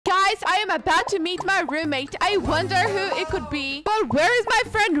guys, I am about to meet my roommate. I wonder who it could be. But where is my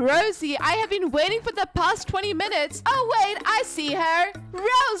friend Rosie? I have been waiting for the past 20 minutes. Oh, wait, I see her.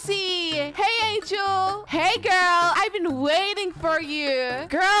 Rosie. Hey, Angel. Hey, girl. I've been waiting for you.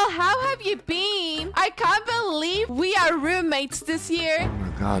 Girl, how have you been? I can't believe we are roommates this year. Oh my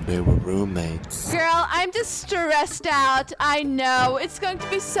god, babe, we're roommates. Girl, I'm just stressed out. I know. It's going to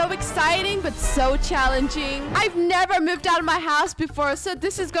be so exciting, but so challenging. I've never moved out of my house before, so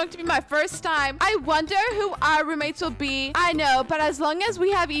this is going to be my first time. I wonder who our roommates will be. I know, but as long as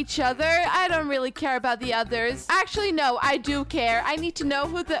we have each other, I don't really care about the others. Actually, no, I do care. I need to know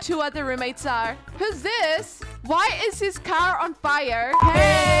who the 2 other roommates are. Who's this? Why is his car on fire?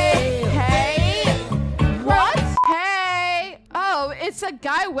 Hey! Hey! What? Hey! Oh, it's a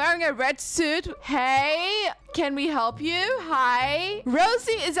guy wearing a red suit. Hey! Can we help you? Hi.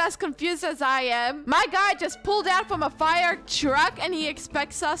 Rosie is as confused as I am. My guy just pulled out from a fire truck and he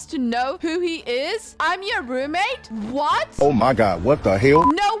expects us to know who he is. I'm your roommate? What? Oh my god, what the hell?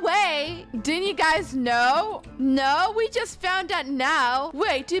 No way. Didn't you guys know? No, we just found out now.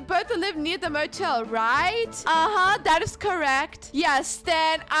 Wait, you both live near the motel, right? Uh-huh, that is correct. Yes,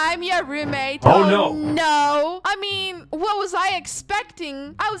 then I'm your roommate. Oh, no. No. I mean, what was I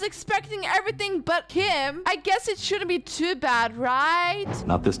expecting? I was expecting everything but him. I guess it shouldn't be too bad, right?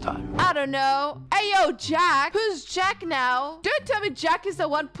 Not this time. I don't know. Hey, yo, Jack. Who's Jack now? Don't tell me Jack is the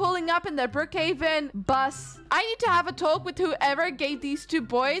one pulling up in the Brookhaven bus. I need to have a talk with whoever gave these 2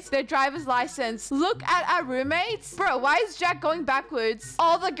 boys their driver's license. Look at our roommates. Bro, why is Jack going backwards?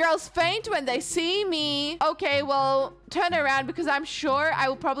 All the girls faint when they see me. Okay, well, turn around because I'm sure I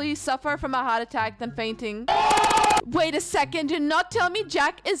will probably suffer from a heart attack than fainting. Wait a second. Do not tell me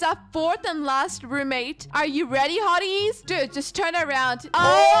Jack is our 4th and last roommate. Are you ready, hotties? Dude, just turn around.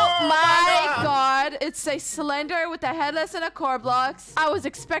 Oh my god. It's a slender with a headless and a core blocks. I was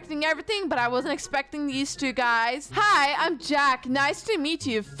expecting everything, but I wasn't expecting these 2 guys. Hi, I'm Jack. Nice to meet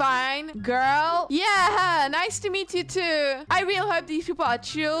you. Fine. Girl? Yeah, nice to meet you too. I really hope these people are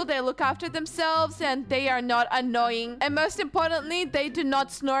chill. They look after themselves and they are not annoying. And most importantly, they do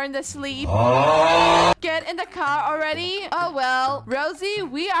not snore in their sleep. Get in the car already? Oh well. Rosie,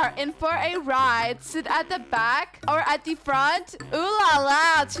 we are in for a ride. Sit at the back or at the front? Ooh la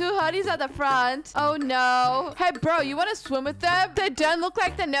la, 2 hotties at the front. Oh no. Hey bro, you want to swim with them? They don't look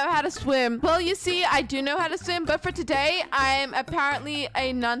like they know how to swim. Well, you see, I do know how to swim, but for today, I'm apparently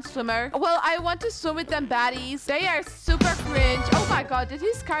a non-swimmer. Well, I want to swim with them baddies. They are super cringe. Oh my god, did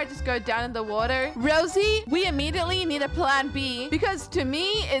his car just go down in the water? Rosie, we immediately need a plan B because to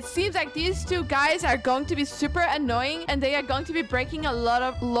me, it seems like these 2 guys are going to be super annoying and they are going to be breaking a lot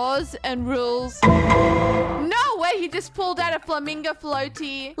of laws and rules. No way, he just pulled out a flamingo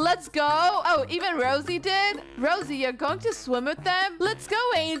floaty. Let's go. Oh, even Rosie did? Rosie, you're going to swim with them? Let's go,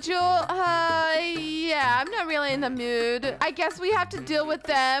 Angel. Yeah, I'm not really in the mood. I guess we have to deal with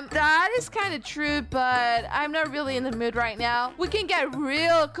them. That is kind of true, but I'm not really in the mood right now. We can get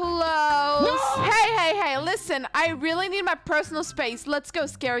real close. No! Hey, listen. I really need my personal space. Let's go,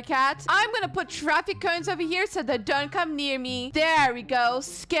 Scary Cat. I'm gonna put traffic cones over here so they don't come near me. There we go.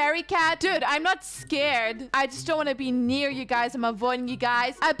 Scary Cat. Dude, I'm not scared. I just don't want to be near you guys. I'm avoiding you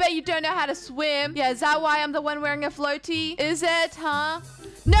guys. I bet you don't know how to swim. Yeah, is that why I'm the one wearing a floaty? Is it, huh?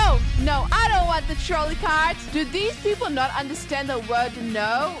 No, I don't want the trolley cart. Do these people not understand the word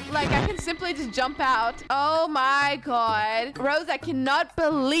no? Like, I can simply just jump out. Oh my god. Rose, I cannot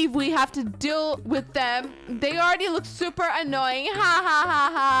believe we have to deal with them. They already look super annoying. Ha ha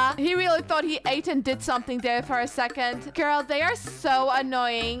ha ha. He really thought he ate and did something there for a second. Girl, they are so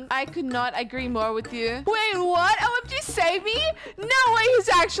annoying. I could not agree more with you. Wait, what? OMG, save me? No way, he's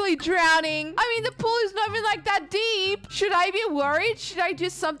actually drowning. I mean, the pool is not even like that deep. Should I be worried? Should I do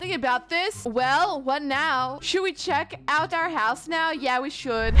something about this? Well, what now? Should we check out our house now? Yeah, we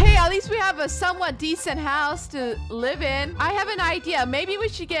should. Hey, at least we have a somewhat decent house to live in. I have an idea. Maybe we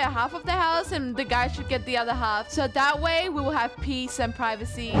should get half of the house and the guy should get the other half. So that way we will have peace and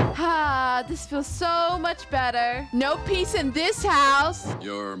privacy. Ah, this feels so much better. No peace in this house.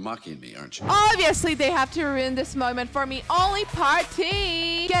 You're mocking me, aren't you? Obviously, they have to ruin this moment for me. Only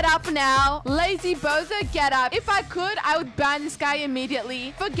party. Get up now. Lazy bozo, get up. If I could, I would ban this guy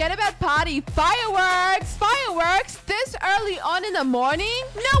immediately. Forget about party. Fireworks. Fireworks this early on in the morning?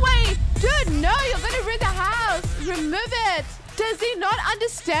 No way. Dude, no. You're going to ruin the house. Remove it. Does he not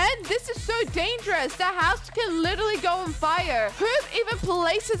understand? This is so dangerous. The house can literally go on fire. Who even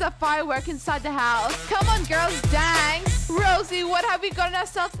places a firework inside the house? Come on, girls, dance. Rosie, what have we gotten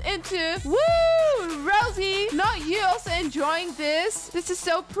ourselves into? Woo! Rosie, not you also enjoying this? This is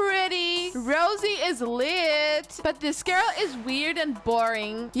so pretty. Rosie is lit, but this girl is weird and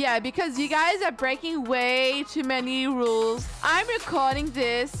boring. Yeah, because you guys are breaking way too many rules. I'm recording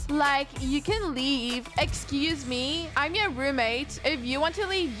this. Like, you can leave. Excuse me, I'm your roommate. If you want to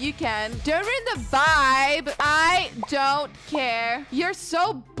leave, you can. Don't ruin the vibe. I don't care. You're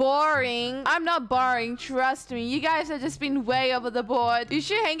so boring. I'm not boring, trust me. You guys have just been way over the board. You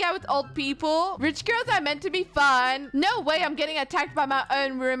should hang out with old people. Rich girls are meant to be fun. No way I'm getting attacked by my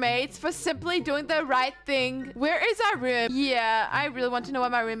own roommates for simply doing the right thing. Where is our room? Yeah, I really want to know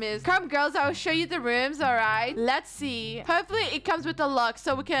what my room is. Come girls, I will show you the rooms, all right? Let's see. Hopefully it comes with a lock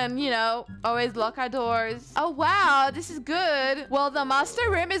so we can, you know, always lock our doors. Oh wow, this is good. Well, the master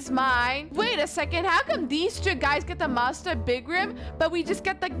room is mine. Wait a second, how come these two guys get the master big room, but we just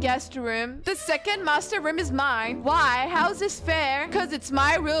get the guest room? The second master room is mine. Why? How is this fair? Because it's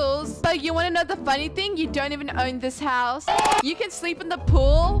my rules. But you want to know the funny thing? You don't even own this house. You can sleep in the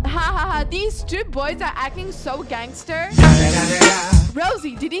pool. Ha ha ha. These two boys are acting so gangster.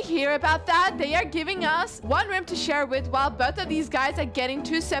 Rosie, did you hear about that? They are giving us one room to share with while both of these guys are getting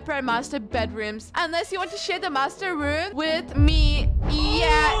two separate master bedrooms. Unless you want to share the master room with me.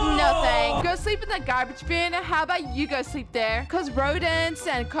 Yeah, no thanks. Go sleep in the garbage bin. How about you go sleep there? Because rodents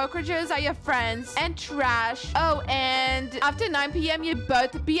and cockroaches are your friends. And trash. Oh, and after 9 p.m. you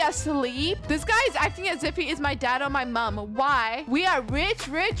both be asleep. This guy is acting as if he is my dad or my mom. Why? We are rich,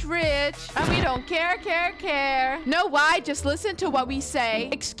 rich, rich. And we don't care. No, why? Just listen to what we say.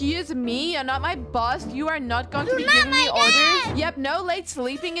 Excuse me, you're not my boss. You are not going to be giving me orders. Yep, no late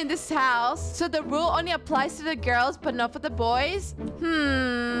sleeping in this house. So the rule only applies to the girls, but not for the boys?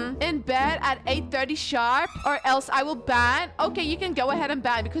 In bed at 8:30 sharp, or else I will ban. Okay, you can go ahead and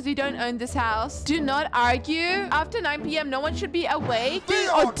ban because you don't own this house. Do not argue. After 9 p.m., no one should be awake. The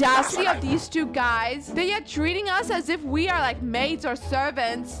audacity of these two guys. They are treating us as if we are like maids or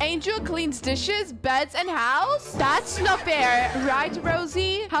servants. Angel cleans dishes, beds, and house? That's not fair, right,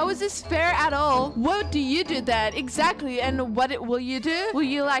 Rosie? How is this fair at all? What do you do then? Exactly, and what will you do? Will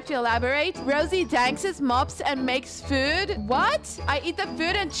you like to elaborate? Rosie dances, mops, and makes food. What? I eat the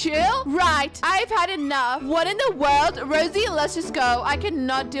food and chill? Right, I've had enough. What in the world? Rosie, let's just go. I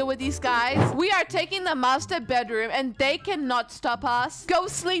cannot deal with these guys. We are taking the master bedroom and they cannot stop us. Go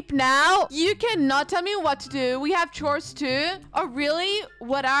sleep now. You cannot tell me what to do. We have chores too. Oh, really?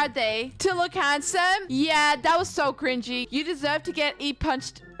 What are they? To look handsome? Yeah, that was so cringy. You deserve to get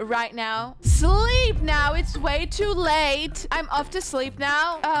punched right now. Sleep now. It's way too late. I'm off to sleep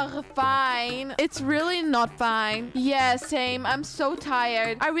now. Ugh, fine. It's really not fine. Yeah, same. I'm so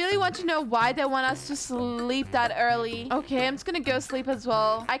tired. I really want to know why they want us to sleep that early. Okay, I'm just gonna go sleep as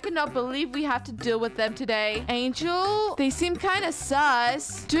well. I cannot believe we have to deal with them today. Angel, they seem kind of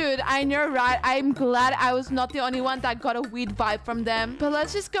sus. Dude, I know, right? I'm glad I was not the only one that got a weird vibe from them. But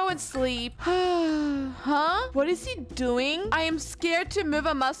let's just go and sleep. Huh? What is he doing? I am scared to move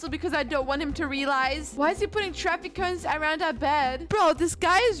a muscle because I don't want him to realize. Why is he putting traffic cones around our bed? Bro, this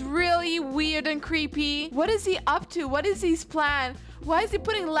guy is really weird and creepy. What is he up to? What is his plan? Why is he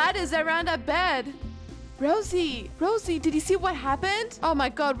putting ladders around our bed? Rosie, did you see what happened? Oh my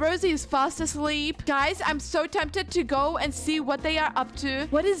god, Rosie is fast asleep. Guys, I'm so tempted to go and see what they are up to.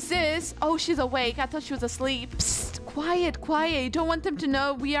 What is this? Oh, she's awake. I thought she was asleep. Psst, quiet. You don't want them to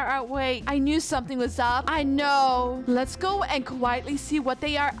know we are awake. I knew something was up. I know. Let's go and quietly see what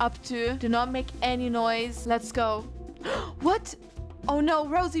they are up to. Do not make any noise. Let's go. What? Oh no,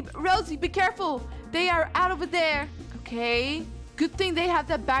 Rosie, be careful. They are out over there. Okay. Good thing they have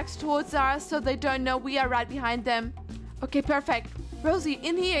their backs towards us so they don't know we are right behind them. Okay, perfect. Rosie,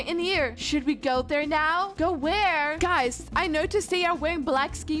 in here. Should we go there now? Go where? Guys, I noticed they are wearing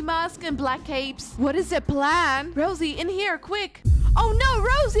black ski masks and black capes. What is their plan? Rosie, in here, quick. Oh no,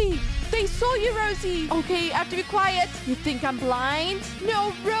 Rosie! They saw you, Rosie! Okay, I have to be quiet. You think I'm blind?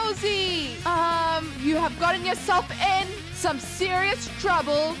 No, Rosie! You have gotten yourself in some serious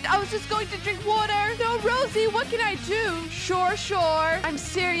trouble. I was just going to drink water. No, Rosie, what can I do? Sure. I'm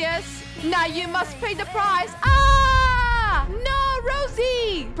serious. Now you must pay the price. Ah! No,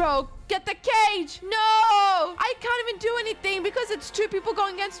 Rosie! Bro, get the cage. No! I can't even do anything because it's two people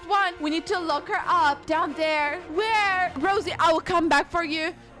going against one. We need to lock her up down there. Where? Rosie, I will come back for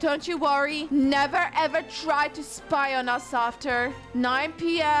you. Don't you worry. Never ever try to spy on us after 9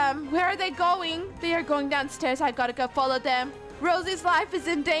 p.m. Where are they going? They are going downstairs. I gotta go follow them. Rosie's life is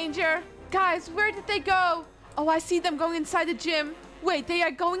in danger. Guys, where did they go? Oh, I see them going inside the gym. Wait, they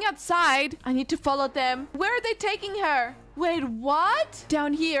are going outside. I need to follow them. Where are they taking her? Wait, what?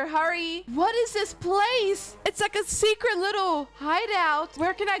 Down here, hurry. What is this place? It's like a secret little hideout.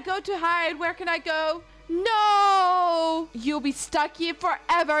 Where can I go to hide? Where can I go? No! You'll be stuck here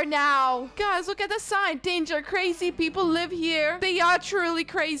forever now. Guys, look at the sign. Danger, crazy people live here. They are truly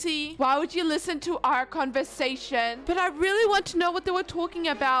crazy. Why would you listen to our conversation? But I really want to know what they were talking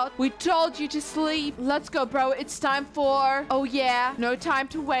about. We told you to sleep. Let's go, bro. It's time for... Oh, yeah. No time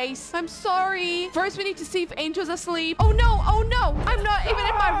to waste. I'm sorry. First, we need to see if Angel's asleep. Oh, no. Oh, no. I'm not even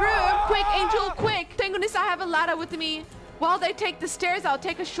in my room. Quick, Angel, quick. Thank goodness I have a ladder with me. While they take the stairs, I'll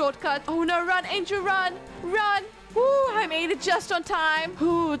take a shortcut. Oh, no. Run, Angel, run. Run. Woo, I made it just on time.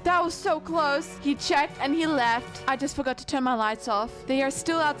 Ooh, that was so close. He checked and he left. I just forgot to turn my lights off. They are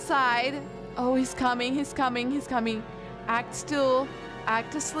still outside. Oh, he's coming. He's coming. He's coming. Act still.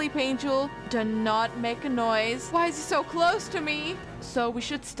 Act asleep, Angel. Do not make a noise. Why is he so close to me? So we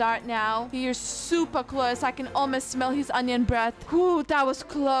should start now. He is super close. I can almost smell his onion breath. Ooh, that was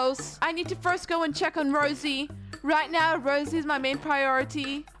close. I need to first go and check on Rosie. Right now, Rosie is my main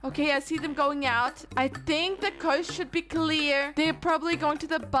priority. Okay, I see them going out. I think the coast should be clear. They're probably going to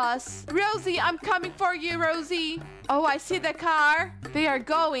the bus. Rosie, I'm coming for you, Rosie. Oh, I see the car. They are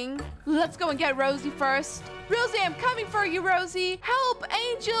going. Let's go and get Rosie first. Rosie, I'm coming for you, Rosie. Help,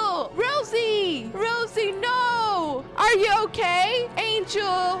 Angel. Rosie. Rosie, no. Are you okay?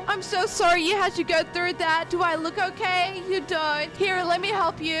 Angel, I'm so sorry you had to go through that. Do I look okay? You don't. Here, let me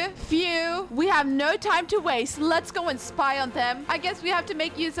help you. Phew. We have no time to waste. Let's go and spy on them. I guess we have to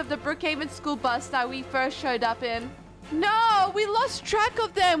make use of the Brookhaven school bus that we first showed up in. No, we lost track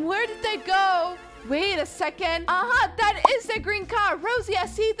of them. Where did they go? Wait a second. That is the green car. Rosie, I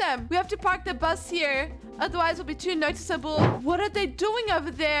see them. We have to park the bus here. Otherwise, it'll be too noticeable. What are they doing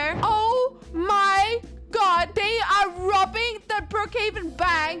over there? Oh my God. They are robbing the Brookhaven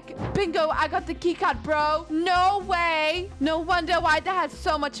bank. Bingo, I got the key card, bro. No way. No wonder why they had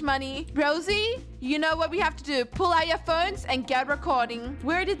so much money. Rosie, you know what we have to do. Pull out your phones and get recording.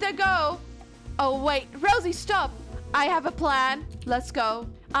 Where did they go? Oh, wait. Rosie, stop. I have a plan. Let's go.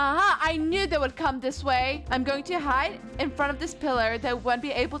 I knew they would come this way. I'm going to hide in front of this pillar. They won't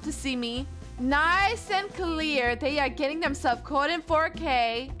be able to see me. Nice and clear. They are getting themselves caught in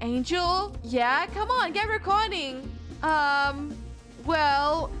 4K. Angel? Yeah, come on, get recording.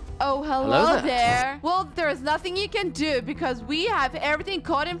 Well... Oh, hello there. Well, there's nothing you can do because we have everything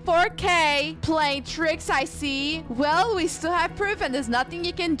caught in 4K. Playing tricks, I see. Well, we still have proof and there's nothing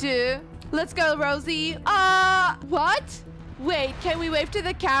you can do. Let's go, Rosie. What? Wait, can we wave to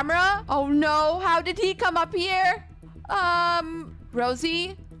the camera? Oh, no. How did he come up here?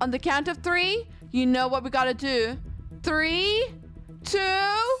 Rosie, on the count of 3, you know what we gotta do. 3, 2,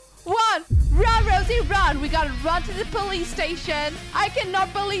 1. Run, Rosie, run. We gotta run to the police station. I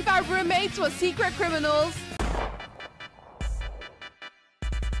cannot believe our roommates were secret criminals.